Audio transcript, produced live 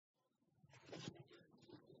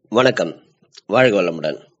வணக்கம், வாழ்க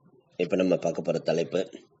வளமுடன். இப்ப நம்ம பார்க்க போற தலைப்பு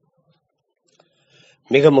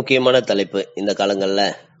மிக முக்கியமான தலைப்பு. இந்த காலங்கள்ல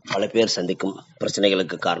பல பேர் சந்திக்கும்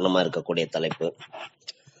பிரச்சனைகளுக்கு காரணமா இருக்கக்கூடிய தலைப்பு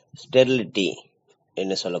ஸ்டெரிலிட்டி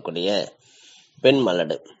என்று சொல்லக்கூடிய பெண்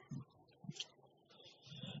மலடு.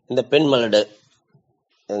 இந்த பெண்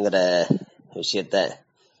மலடுங்கிற விஷயத்த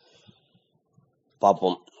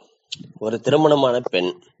பார்ப்போம். ஒரு திருமணமான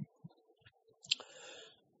பெண்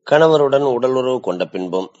கணவருடன் உடலுறவு கொண்ட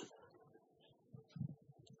பின்பும்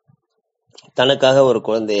தனக்காக ஒரு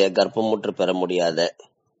குழந்தையை கர்ப்பமுற்று பெற முடியாத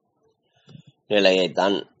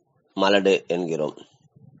நிலையைத்தான் மலடு என்கிறோம்.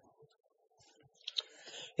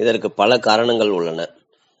 இதற்கு பல காரணங்கள் உள்ளன.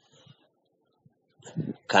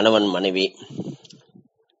 கணவன் மனைவி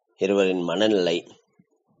இருவரின் மனநிலை,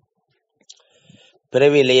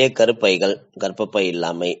 பிறவியிலேயே கருப்பைகள், கர்ப்பப்பை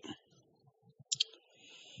இல்லாமை,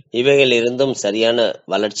 இவைகள் இருந்தும் சரியான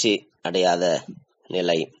வளர்ச்சி அடையாத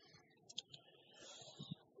நிலை,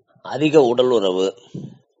 அதிக உடல் உறவு,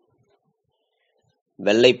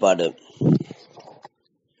 வெள்ளைப்பாடு,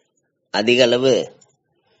 அதிக அளவு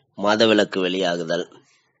மாதவிலக்கு வெளியாகுதல்,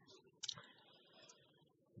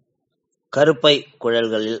 கருப்பை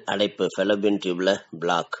குழல்களில் அடைப்பு ஃபெலோபியன் டியூப்ல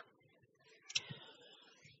பிளாக்,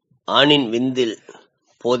 ஆணின் விந்தில்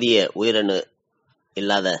போதிய உயிரணு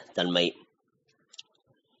இல்லாத தன்மை,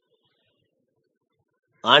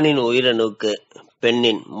 ஆணின் உயிரணுக்கு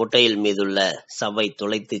பெண்ணின் முட்டையில் மீதுள்ள சவ்வை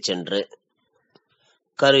துளைத்து சென்று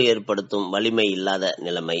கரு ஏற்படுத்தும் வலிமை இல்லாத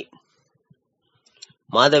நிலைமை,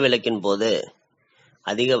 மாதவிலக்கின் போது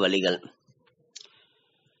அதிக வலிகள்,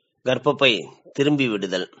 கர்ப்பப்பை திரும்பி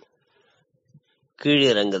விடுதல்,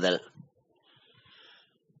 கீழிறங்குதல்,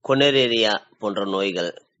 கொனரேரியா போன்ற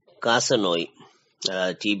நோய்கள், காச நோய்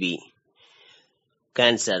டிபி,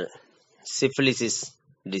 கேன்சர், சிஃபிலிசிஸ்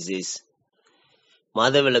டிசீஸ்,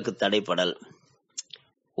 மாதவிலக்கு தடைப்படல்,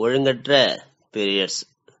 ஒழுங்கற்ற பீரியட்ஸ்,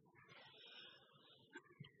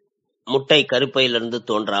 முட்டை கருப்பையிலிருந்து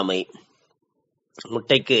தோன்றாமை,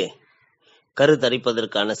 முட்டைக்கு கரு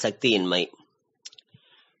தரிப்பதற்கான சக்தியின்மை,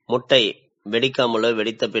 முட்டை வெடிக்காமலோ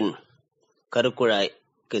வெடித்த பின்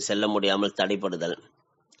கருக்குழாய்க்கு செல்ல முடியாமல் தடைப்படுதல்,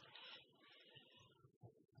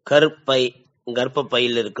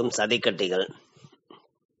 கர்ப்பப்பையில் இருக்கும் சதைக்கட்டிகள்,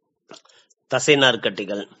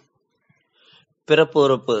 தசைநார்க்கட்டிகள், பிறப்பு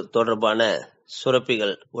உறுப்பு தொடர்பான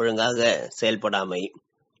சுரப்பிகள் ஒழுங்காக செயல்படாமை,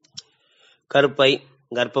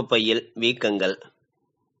 கர்ப்பப்பையில் வீக்கங்கள்,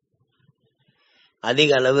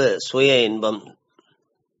 அதிக அளவு சுய இன்பம்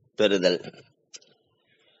பெறுதல்,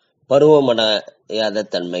 பருவமடையாத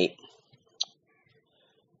தன்மை,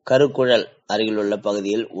 கருக்குழல் அருகிலுள்ள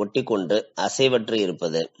பகுதியில் ஒட்டிக்கொண்டு அசைவற்று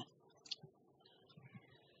இருப்பது,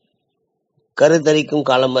 கருத்தரிக்கும்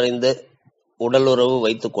காலமறிந்து உடலுறவு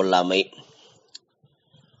வைத்துக் கொள்ளாமை,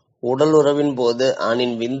 உடலுறவின் போது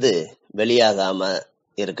ஆணின் விந்து வெளியாகாம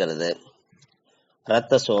இருக்கிறது,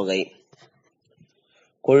 இரத்த சோகை,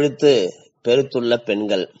 கொழுத்து பெருத்துள்ள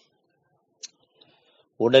பெண்கள்,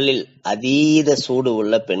 உடலில் அதீத சூடு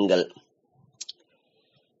உள்ள பெண்கள்,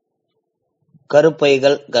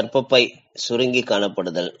 கருப்பைகள், கர்ப்பப்பை சுருங்கி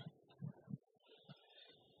காணப்படுதல்,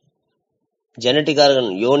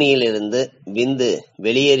 ஜெனட்டிக்காரன் யோனியில் இருந்து விந்து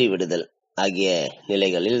வெளியேறி விடுதல் ஆகிய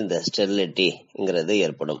நிலைகளில் இந்த ஸ்டெரிலிட்டிங்கிறது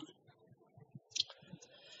ஏற்படும்.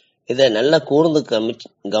 இதை நல்லா கூர்ந்து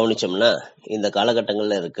கவனிச்சோம்னா இந்த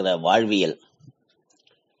காலகட்டங்களில் இருக்கிற வாழ்வியல்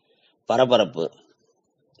பரபரப்பு,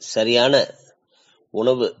 சரியான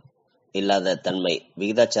உணவு இல்லாத தன்மை,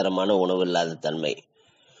 விகிதாச்சாரமான உணவு இல்லாத தன்மை,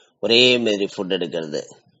 ஒரே மாதிரி ஃபுட் எடுக்கிறது,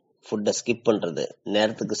 ஃபுட்டை ஸ்கிப் பண்றது,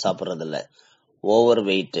 நேரத்துக்கு சாப்பிட்றது இல்லை, ஓவர்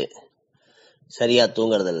வெயிட்டு, சரியா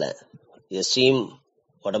தூங்குறது இல்லை, எஸ்ட்ரீம்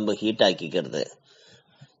உடம்பு ஹீட் ஆக்கிக்கிறது,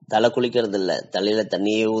 தலை குளிக்கிறது இல்லை, தலையில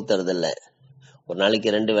தண்ணியே ஊத்துறது இல்லை, ஒரு நாளைக்கு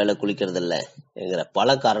 2 வேளை குளிக்கிறது இல்லை என்கிற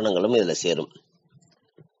பல காரணங்களும் இதுல சேரும்.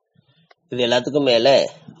 இது எல்லாத்துக்கும் மேல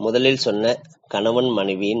முதலில் சொன்ன கணவன்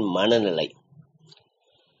மனைவியின் மனநிலை.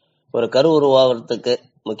 ஒரு கரு உருவாகிறதுக்கு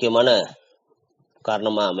முக்கியமான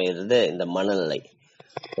காரணமா அமைகிறது இந்த மனநிலை.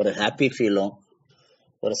 ஒரு ஹாப்பி ஃபீலும்,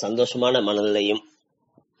 ஒரு சந்தோஷமான மனநிலையும்,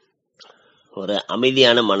 ஒரு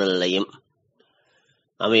அமைதியான மனநிலையும்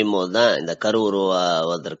அமையும் போதுதான் இந்த கரு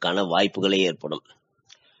உருவாவதற்கான வாய்ப்புகளே ஏற்படும்.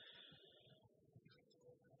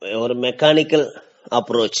 ஒரு மெக்கானிக்கல்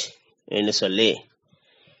அப்ரோச் என்று சொல்லி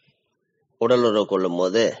உடல் உறவு கொள்ளும்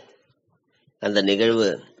போது அந்த நிகழ்வு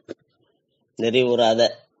நிறைவுறாத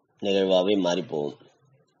நிகழ்வாகவே மாறி போகும்.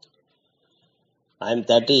 ஐம்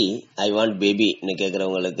 30, ஐ வாண்ட் பேபின்னு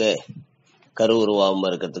கேட்குறவங்களுக்கு கரு உருவாகாம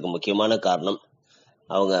இருக்கிறதுக்கு முக்கியமான காரணம்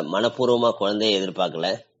அவங்க மனப்பூர்வமா குழந்தைய எதிர்பார்க்கல,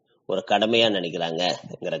 ஒரு கடமையா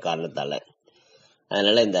நினைக்கிறாங்கங்கிற காரணத்தால.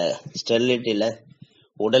 அதனால இந்த ஸ்டெரிலிட்டியில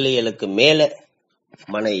உடலியலுக்கு மேல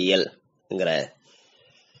மன இயல்ங்கிற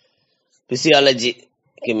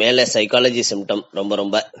பிசியாலஜிக்கு மேல சைக்காலஜி சிம்டம் ரொம்ப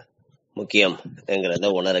ரொம்ப முக்கியம்ங்கிறத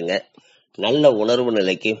உணருங்க. நல்ல உணர்வு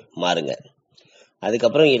நிலைக்கு மாறுங்க.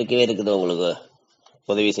 அதுக்கப்புறம் இருக்கவே இருக்குது உங்களுக்கு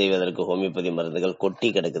உதவி செய்வதற்கு ஹோமியோபதி மருந்துகள் கொட்டி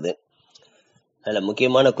கிடக்குது. அதுல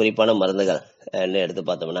முக்கியமான குறிப்பான மருந்துகள் எடுத்து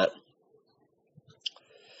பார்த்தோம்னா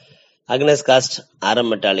அக்னஸ் காஸ்ட், ஆரம்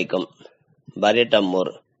மெட்டாலிக்கம், பாரியட்டாமோர்,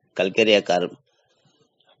 கல்கரியா corp,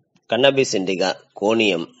 கன்னாபிஸ் Indica,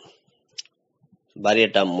 conium,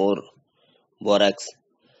 பாரியட்டாமோர், borax,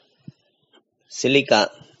 silica,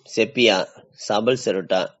 செப்பியா, சாபல்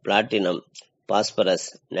செருட்டா, platinum, phosphorus,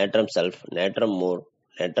 natrum சல்ஃப், natrum Moore,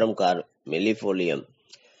 natrum car, மெலிஃபோலியம்,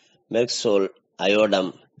 மெர்க்சோல்,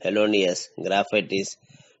 அயோடம், ஹெலோனியஸ், graphites,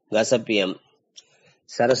 கசப்பியம்,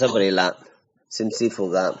 சரசபரிலா,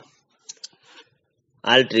 சிம்சிஃபுகா,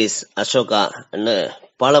 ஆல்ட்ரிஸ், Ashoka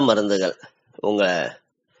பல மருந்துகள் உங்க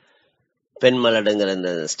பெண் மலடுங்கிற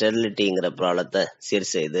இந்த ஸ்டெரிலிட்டிங்கிற ப்ராப்ளத்தை சீர்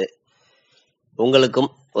செய்து உங்களுக்கும்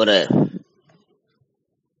ஒரு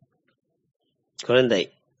குழந்தை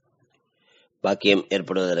பாக்கியம்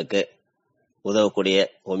ஏற்படுவதற்கு உதவக்கூடிய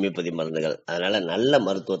ஹோமியோபதி மருந்துகள். அதனால நல்ல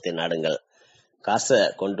மருத்துவத்தை நாடுங்கள். காசை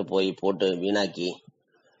கொண்டு போய் போட்டு வீணாக்கி,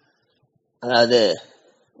 அதாவது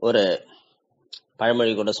ஒரு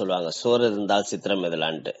பழமொழி கூட சொல்லுவாங்க, சோறு இருந்தால் சித்திரம்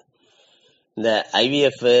எதலான்ட்டு. இந்த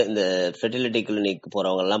ஐவிஎஃப், இந்த ஃபெர்டிலிட்டி கிளினிக்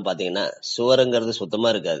போறவங்க எல்லாம் பாத்தீங்கன்னா சுவருங்கிறது சுத்தமா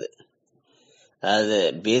இருக்காது. அதாவது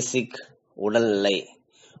பேசிக் உடல்நிலை,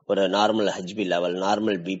 ஒரு normal HP level,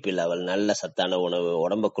 normal BP level, நல்ல சத்தான உணவு,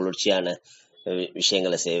 உடம்ப குளிர்ச்சியான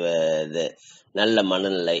விஷயங்களை செய்வது, நல்ல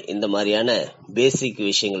மனநிலை, இந்த மாதிரியான பேசிக்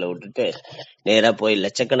விஷயங்களை விட்டுட்டு நேரா போய்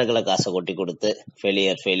லட்சக்கணக்கில் காசை கொட்டி கொடுத்து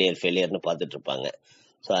ஃபெயிலியர்னு பார்த்துட்டு இருப்பாங்க.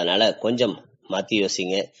 ஸோ அதனால கொஞ்சம் மாற்றி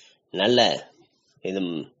யோசிங்க. நல்ல இது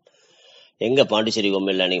எங்க Pondicherry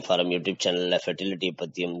homeo learning forum YouTube சேனல்ல ஃபெர்டிலிட்டியை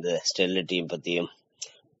பற்றியும், இந்த ஸ்டெரிலிட்டியை பற்றியும்,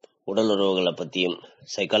 உடல் உறவுகளை பற்றியும்,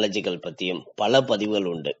 சைக்காலஜிக்கல் பற்றியும் பல பதிவுகள்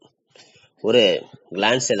உண்டு. ஒரு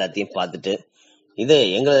கிளான்ஸ் எல்லாத்தையும் பார்த்துட்டு, இது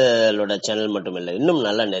எங்களோட சேனல் மட்டும் இல்லை, இன்னும்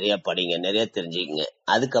நல்லா நிறைய படிங்க, நிறைய தெரிஞ்சுக்கங்க.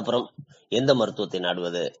 அதுக்கப்புறம் எந்த மருத்துவத்தை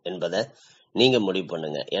நாடுவது என்பதை நீங்க முடிவு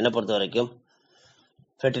பண்ணுங்க. என்னை பொறுத்த வரைக்கும்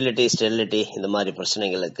ஃபெர்டிலிட்டி, ஸ்டெரிலிட்டி இந்த மாதிரி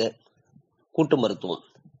பிரச்சனைகளுக்கு கூட்டு மருத்துவம்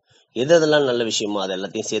எதெல்லாம் நல்ல விஷயமோ அது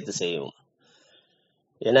எல்லாத்தையும் சேர்த்து செய்வோம்.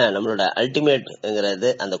 ஏன்னா நம்மளோட அல்டிமேட்ங்கிறது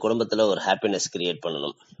அந்த குடும்பத்துல ஒரு ஹாப்பினஸ் கிரியேட்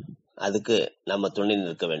பண்ணணும். அதுக்கு நம்ம துணை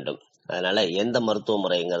நிற்க வேண்டும். அதனால எந்த மருத்துவ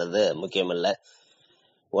முறைங்கிறது முக்கியம் இல்லை,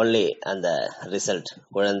 ஒன்லி அந்த ரிசல்ட்,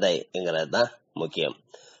 குழந்தைங்கிறது தான் முக்கியம்.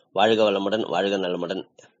 வாழ்க வளமுடன், வாழ்க நலமுடன்.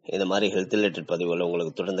 இந்த மாதிரி ஹெல்த் ரிலேட்டட் பதிவுகள்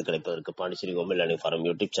உங்களுக்கு தொடர்ந்து கிடைப்பதற்கு Pondicherry homeo learning forum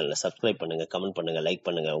YouTube சேனலை சப்ஸ்கிரைப் பண்ணுங்க, கமெண்ட் பண்ணுங்க, லைக்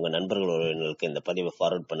பண்ணுங்க. உங்க நண்பர்கள் உறவினர்களுக்கு இந்த பதிவை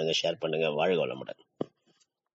ஃபார்வர்ட் பண்ணுங்க, ஷேர் பண்ணுங்க. வாழ்க வளமுடன்.